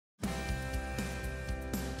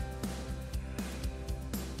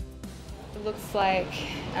Looks like,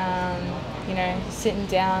 sitting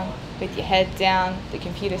down with your head down, the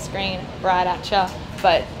computer screen right at you,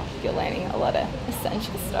 but you're learning a lot of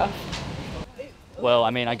essential stuff. Well,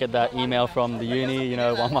 I get that email from the uni,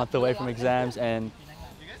 1 month away from exams, and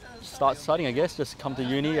start studying, I guess. Just come to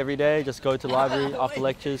uni every day, just go to the library after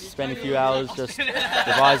lectures, spend a few hours just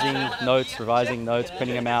revising notes,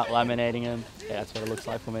 printing them out, laminating them. Yeah, that's what it looks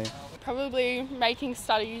like for me. Probably making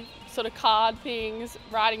study sort of card things,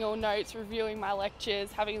 writing all notes, reviewing my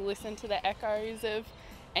lectures, having listened to the echoes of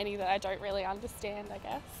any that I don't really understand, I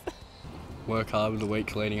guess. Work hard with the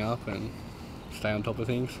week leading up and stay on top of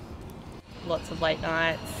things. Lots of late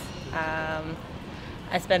nights.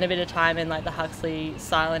 I spend a bit of time in the Huxley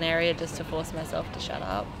silent area just to force myself to shut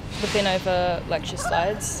up. Looking over lecture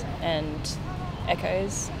slides and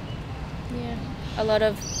echoes. Yeah, a lot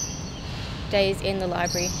of days in the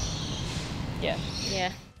library. Yeah.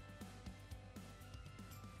 Yeah.